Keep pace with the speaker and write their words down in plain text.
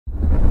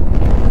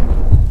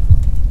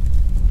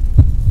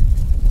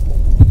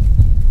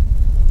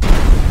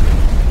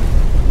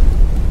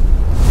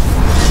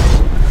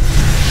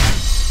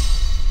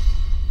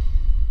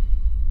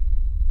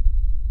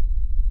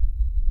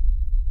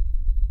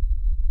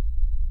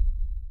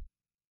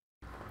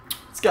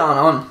What's going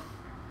on?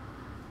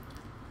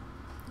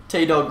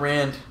 T-Dog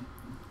Rand,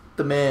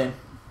 the man,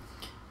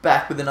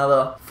 back with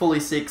another fully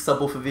sick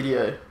subwoofer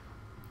video.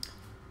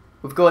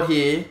 We've got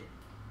here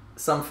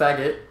some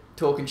faggot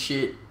talking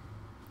shit,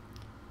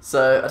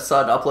 so I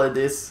decided to upload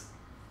this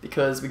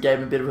because we gave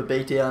him a bit of a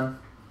beatdown.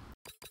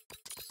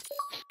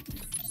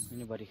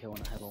 Anybody here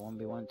want to have a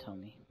 1v1, tell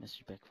me.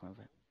 Message back from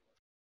over.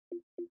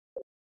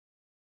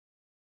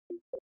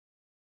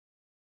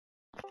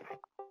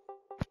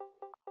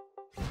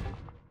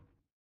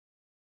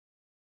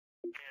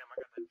 Damn, I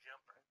got the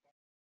jumper.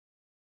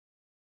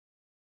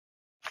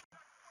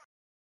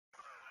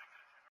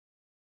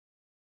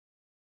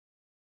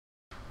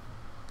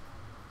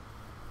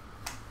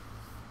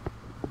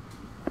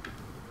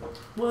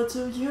 What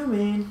do you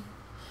mean?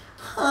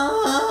 Oh,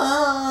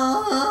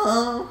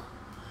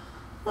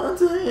 what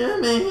do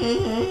you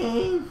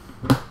mean?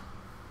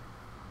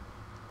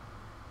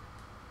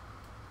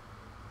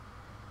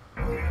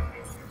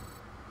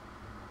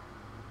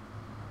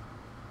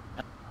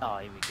 Oh,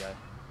 here we go.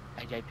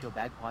 AJ Pure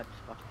Bagpipes,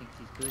 fucking thinks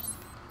he's good.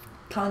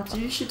 Can't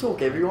you shit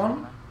talk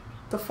everyone?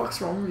 The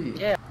fuck's wrong with you?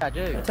 Yeah, I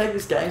do. I take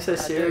this game so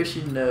serious,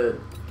 you nerd.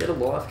 Get a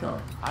life,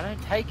 cunt. I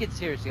don't take it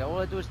seriously. All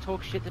I do is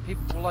talk shit to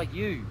people like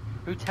you,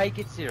 who take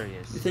it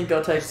serious. You think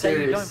I take you say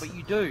serious? You don't, but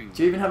you do.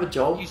 Do you even have a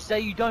job? You say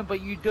you don't,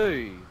 but you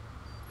do.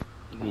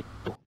 You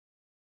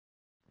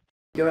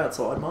go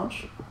outside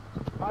much?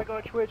 I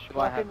got Twitch, Do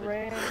I fucking have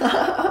ran.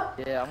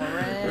 Yeah, I'm a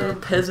ran. You're a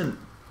peasant.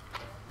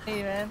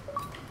 Hey, man.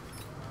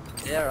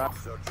 Yeah, right.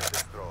 Search and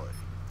destroy.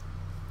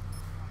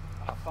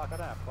 Oh fuck, I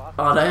don't have flash.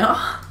 Oh, they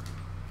are?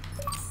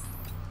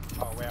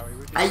 Oh wow, we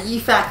would Are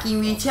you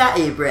fucking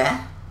retarded,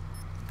 bruh?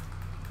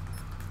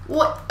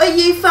 What? Are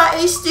you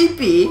fucking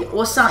stupid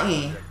or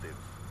something?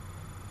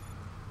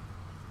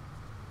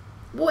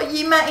 What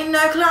you making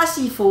no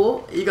classy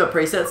for? You got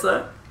presets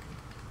though?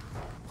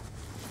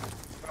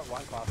 I've got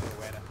one class of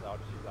awareness, so I'll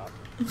just use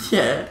that.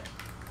 Yeah.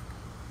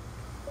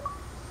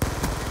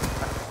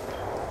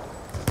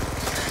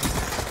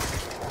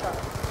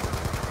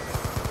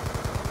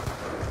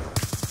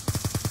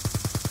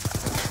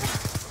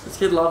 This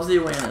kid loves the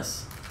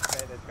awareness.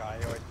 Hey, this guy,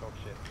 he always talks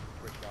shit.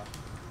 Twitch guy.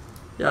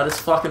 Yeah, I just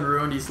fucking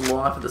ruined his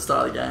life at the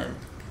start of the game.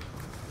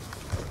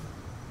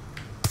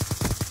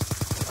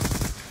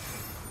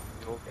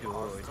 You're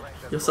good.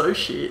 You're so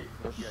shit.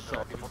 You're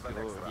so good.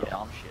 Yeah,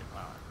 I'm shit.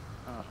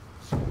 Alright.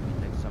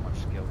 It takes so much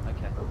skill.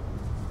 Okay.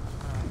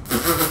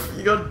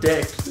 You got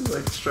decked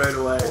like straight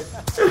away.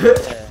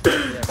 Yeah.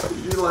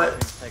 You like,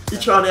 you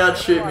tried to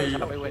outshoot me. You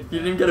didn't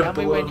even get a Tell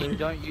me bullet when on you me.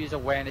 don't use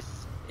awareness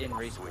in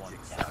respawn.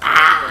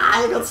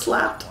 Ah, I got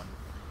slapped.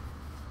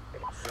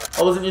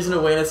 I wasn't using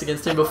awareness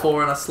against him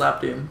before and I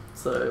slapped him.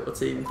 So what's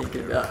he even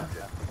thinking about?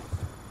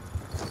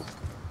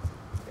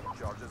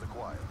 Charges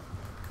acquired.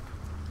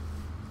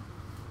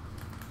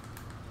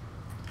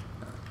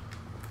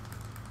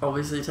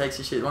 Obviously he takes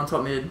your shit. One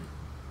top mid.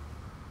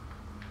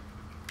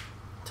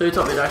 Two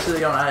top mid, actually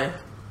they're going A.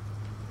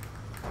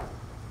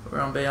 We're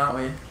on B, aren't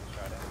we?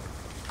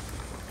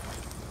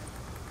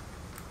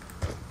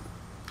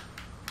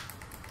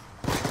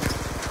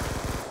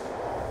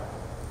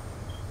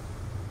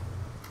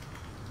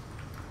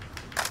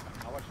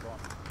 How much one?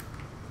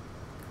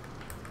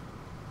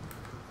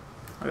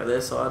 I got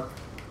their side.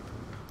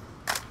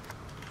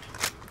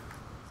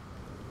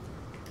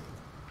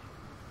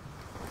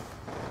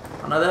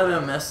 I know they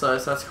have a mess though,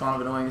 so that's kind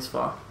of annoying as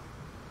fuck.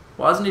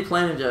 Why hasn't he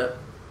planted yet?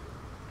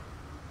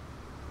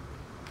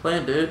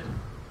 Plant, dude.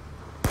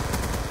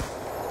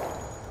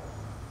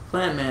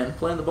 Plant, man.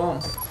 Plant the bomb.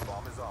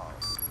 Bomb is on.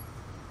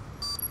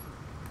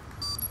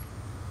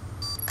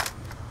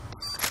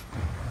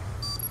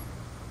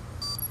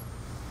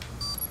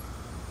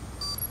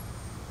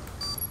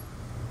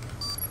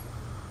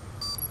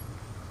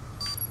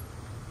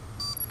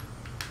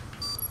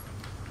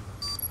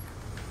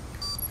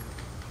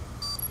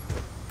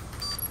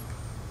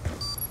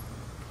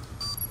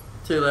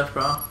 Two left,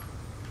 bro.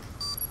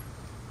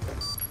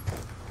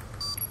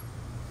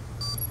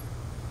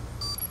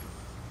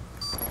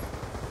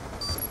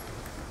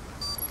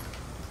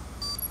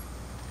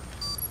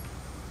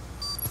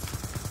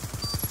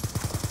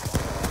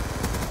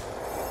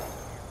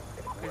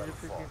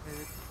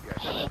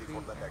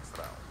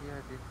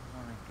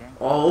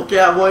 Oh, look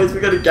out, boys. We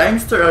got a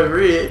gangster over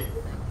here.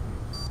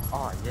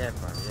 Oh yeah,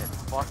 bro. Yeah.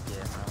 Fuck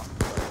yeah,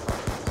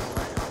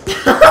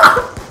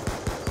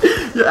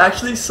 man. You're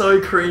actually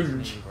so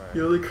cringe.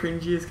 You're the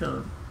cringiest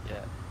kind.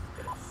 Yeah.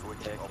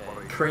 Okay.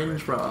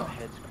 Cringe, bro.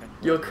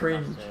 You're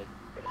cringe.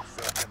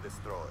 Search and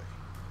destroy.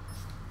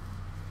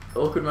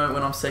 Awkward moment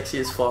when I'm sexy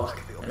as fuck.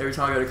 And every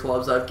time I go to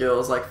clubs, I have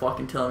girls like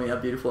fucking telling me how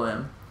beautiful I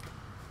am.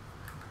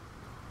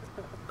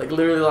 Like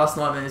literally last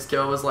night, man, this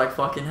girl was like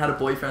fucking had a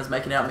boyfriend, was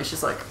making out with me.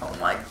 She's like, oh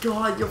my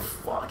god, your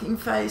fucking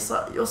face,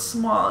 like you're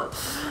smart.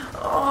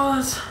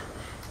 Oh,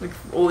 like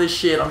all this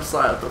shit. I'm just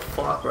like, what the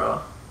fuck,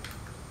 bro.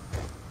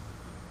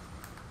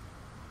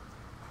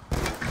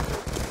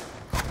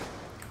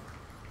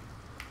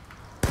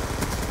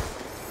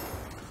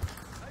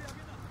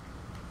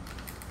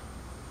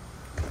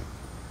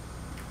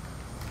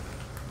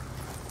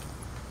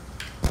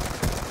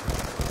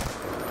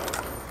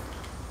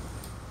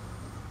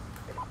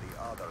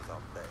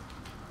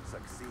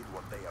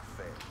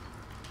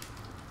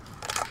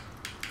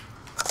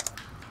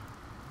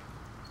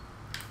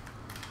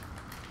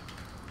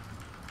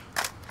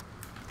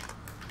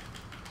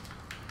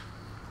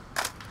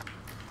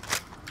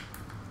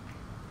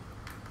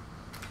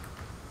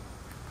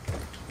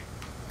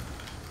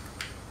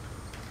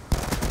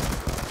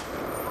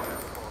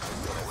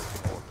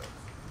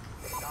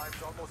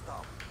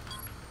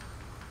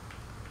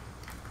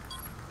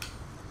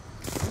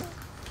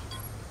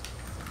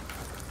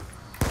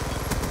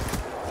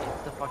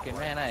 fucking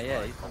man, eh?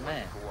 Yeah, he's the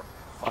man.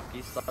 Fuck,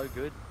 he's so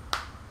good.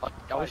 Like,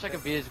 I wish I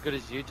could be as good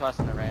as you,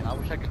 Tyson Moran. I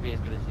wish I could be as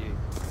good as you.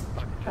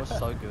 Fuck, you're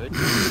so good.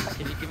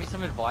 Can you give me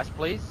some advice,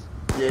 please?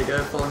 Yeah,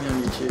 go follow me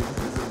on YouTube.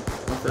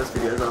 My first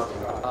video's up.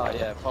 Oh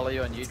yeah, follow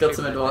you on YouTube. It's got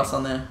some advice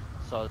on there.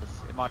 So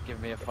it might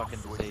give me a fucking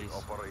disease.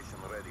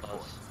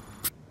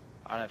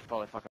 I don't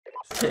probably fucking.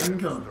 King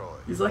cunt.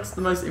 He's like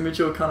the most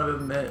immature cunt I've ever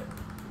met.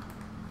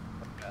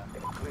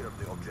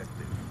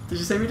 Did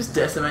you see me just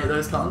decimate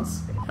those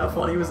cunts? How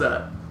funny was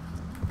that?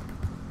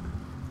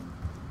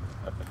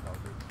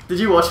 Did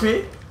you watch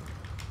me?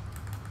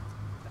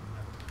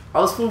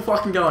 I was full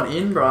fucking going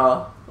in,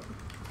 bruh.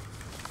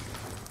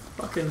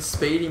 Fucking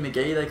Speedy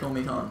McGee, they call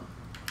me cunt.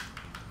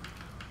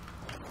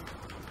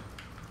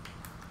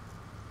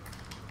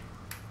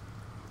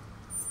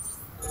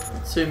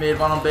 Two mid,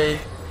 one on B,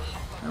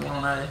 and one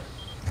on A.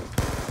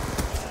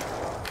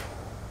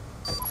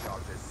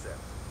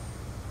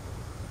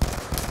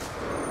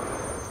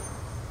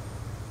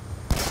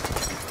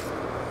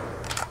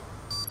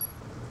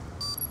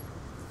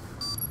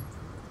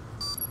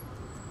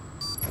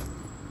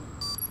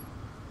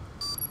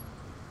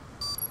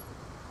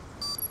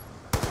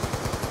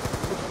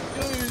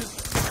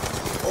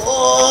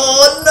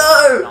 Oh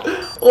no!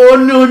 Oh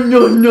no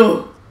no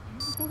no!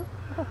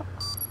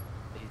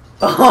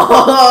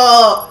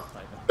 Oh!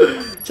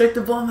 Check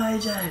the bomb,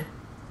 AJ.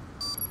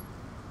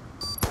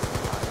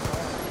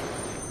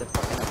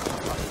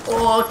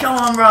 Oh, come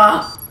on,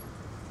 bruh.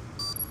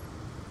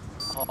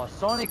 Oh,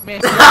 Sonic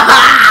man.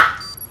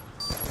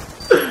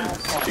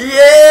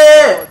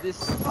 Yeah!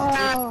 This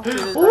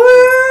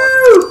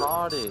Woo!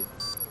 retarded.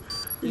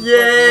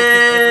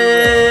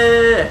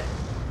 Yeah!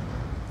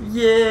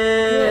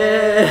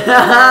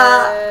 Yeah!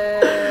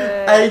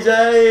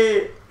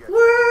 AJ!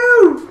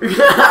 Woo!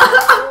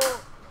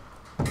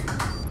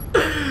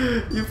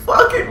 You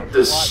fucking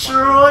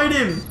destroyed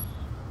him!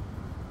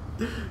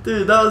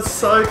 Dude, that was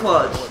so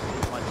clutch.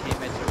 My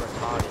teammates are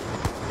retarded.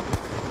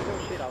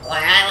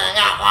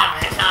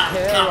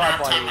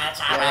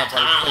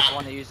 Click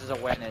one that uses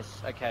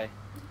awareness. Okay.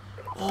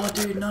 Oh,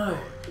 dude, no.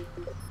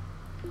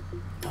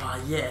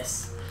 Oh,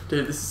 yes.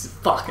 Dude, this is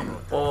fucking...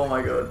 Oh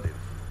my god.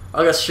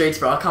 I got streaks,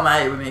 bro. Come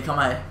A with me, come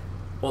A.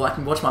 Or I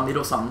can watch my mid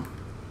or something.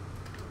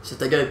 So if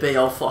they go B,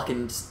 I'll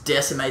fucking just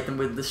decimate them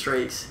with the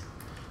streaks.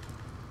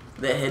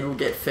 Their head will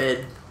get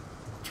fed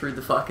through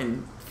the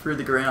fucking... through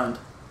the ground.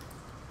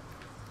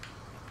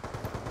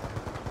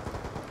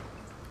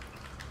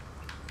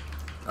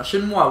 I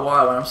shouldn't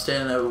YY when I'm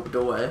standing there with the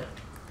doorway.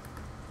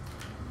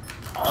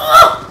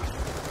 Oh!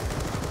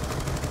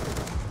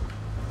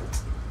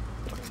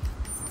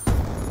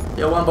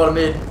 Yeah, one bottom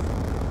mid.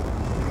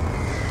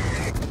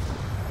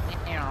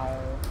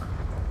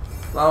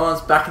 The other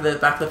one's back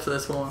left of their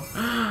spawn.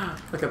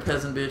 Like a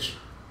peasant bitch.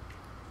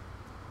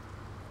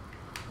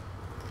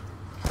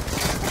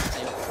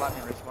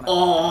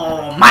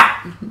 Oh,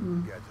 mate!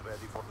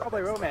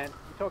 Probably will, man.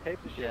 You talk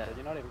heaps of shit, but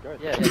you're not even good.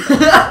 Yeah,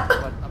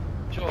 but I'm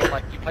sure,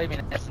 like, you played me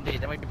in S&D,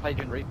 then we played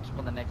you in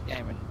Respawn the next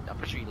game, and I'm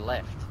pretty sure you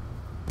left.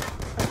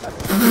 I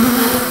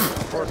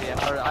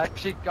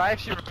actually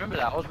remember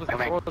that. I was with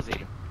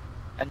Rosie,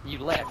 and you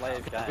left.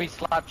 We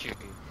slapped you.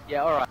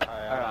 Yeah, alright.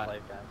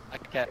 Alright.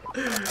 Okay.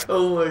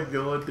 Oh my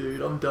god, dude,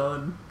 I'm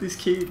done. This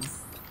kid.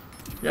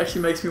 He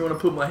actually makes me want to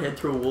put my head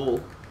through a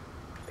wall.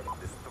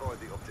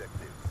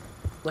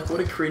 Like,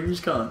 what a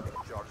cringe cunt.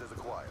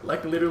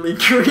 Like, literally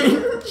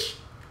cringe.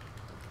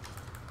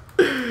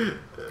 I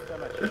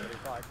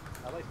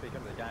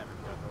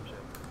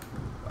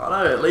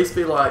know, at least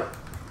be like,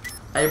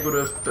 able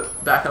to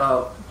back it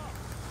up.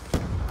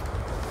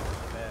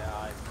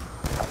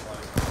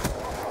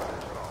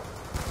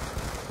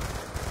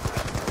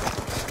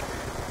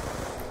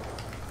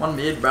 One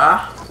mid,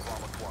 bruh.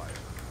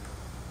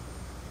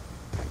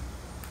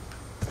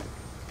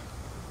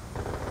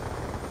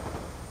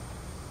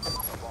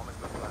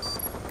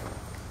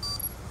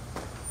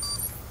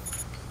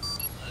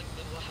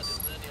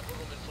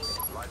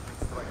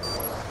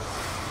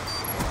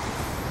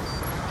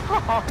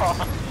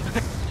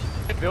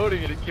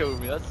 Building and it killed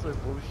me, that's so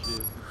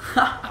bullshit.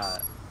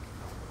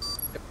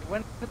 It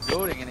went to the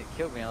building and it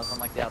killed me, I was on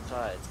like the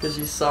outside. It's because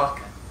you suck.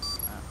 Okay.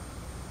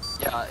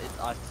 Yeah,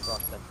 I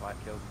suck, that's why it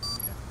killed me.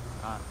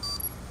 Okay.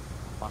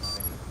 Must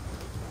be.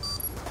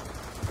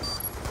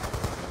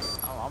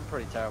 I'm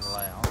pretty terrible,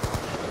 eh?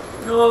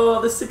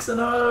 Oh, the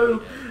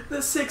 6-0! The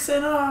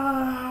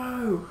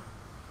 6-0!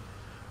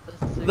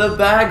 The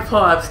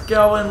bagpipes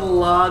going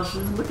large.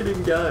 Look at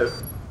him go.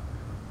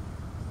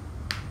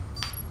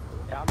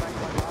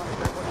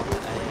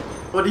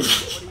 What do you...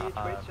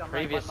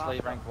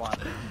 Previously ranked 1.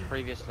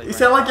 Previously You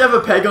sound like you have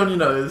a peg on your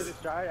nose.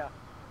 Yeah,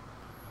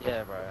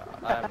 bro.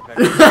 I have a peg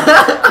on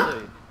my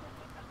nose.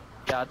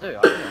 Yeah, I do.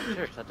 I'm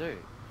serious, I do.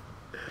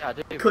 Yeah, I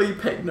do. Call you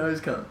peg nose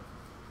cunt.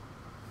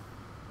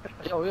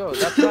 Yo,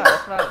 that's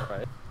right,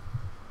 bro.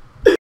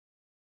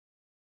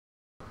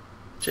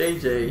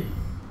 GG.